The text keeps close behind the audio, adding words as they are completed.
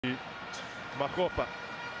Makopa,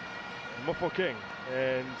 Mofokeng,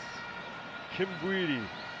 and Kimbuiri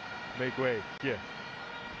make way here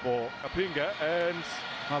for Kapinga, and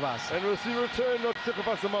Mabasa. And we'll see return of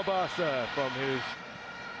Tikafasa Mabasa from his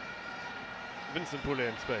Vincent Pule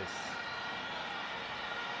in space.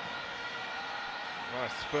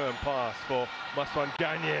 Nice firm pass for Maswan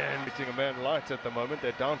Ganyen, meeting a man light at the moment.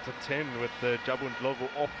 They're down to 10 with Jabu Ndlovu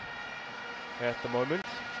off at the moment.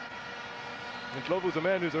 And Ndlovu's a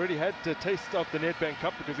man who's already had a taste of the Nedbank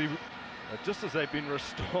Cup because he, just as they've been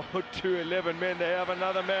restored to 11 men, they have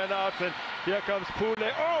another man out, and here comes Pule.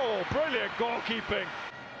 Oh, brilliant goalkeeping!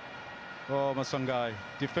 Oh, Masangai,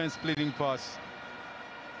 defense splitting pass.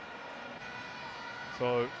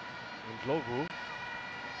 So, Ndlovu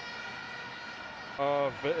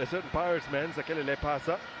of a certain Pirates man, Zakelele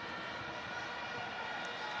Pasa.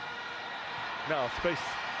 Now space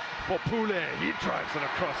for Pule. He drives it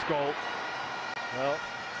across goal. Well,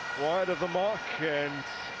 wide of the mark, and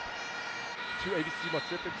two ABC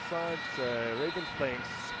Motsepic sides. Ravens playing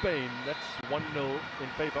Spain. That's 1-0 in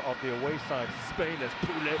favor of the away side. Spain as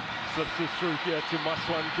Pule slips it through here to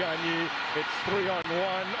Maswan Ganyi. It's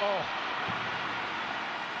 3-on-1. Oh,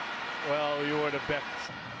 well, you would have bet.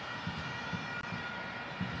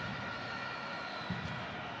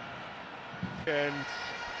 And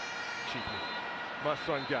cheaply,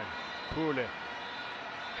 Maswan Ganyi, Pule,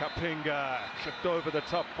 Kapinga, clipped over the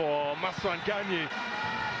top for Maswan Ganyi.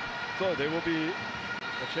 So there will be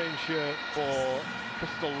a change here for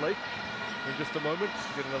Crystal Lake in just a moment.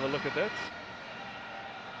 Let's get another look at that.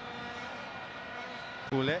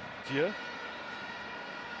 Pule. Here.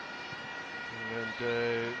 And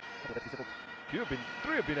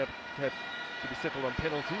three have had to be settled on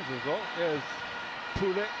penalties as well. There's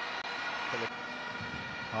Pule.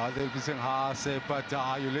 They'll be saying, but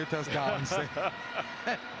you let us down.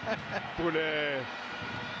 Pule.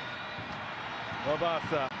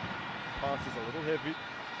 Mabasa. Pass is a little heavy.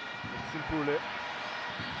 Vincent Pule.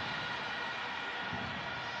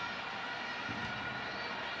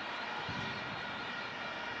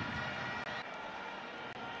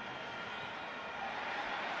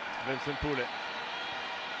 Vincent Pule.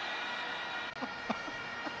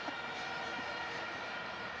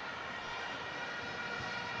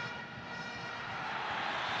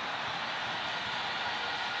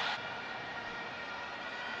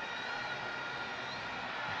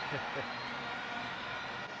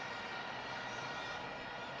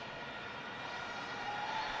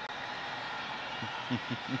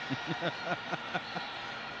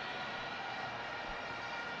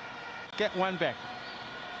 Get one back.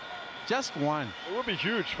 Just one. It would be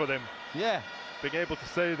huge for them. Yeah. Being able to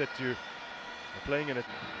say that you are playing in it.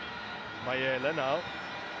 Maliele now.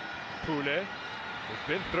 Pule has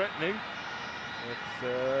been threatening.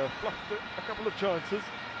 It's fluffed a couple of chances.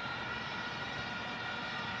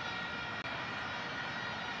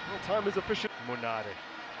 Well, time is efficient. Munare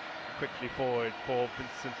quickly forward for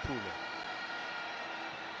Vincent Pule.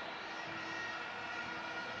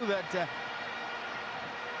 That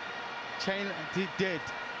chain dead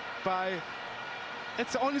by,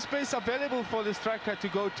 it's the only space available for the striker to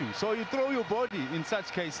go to. So you throw your body in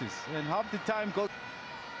such cases, and half the time go.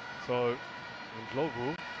 So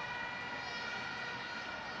Ndlovu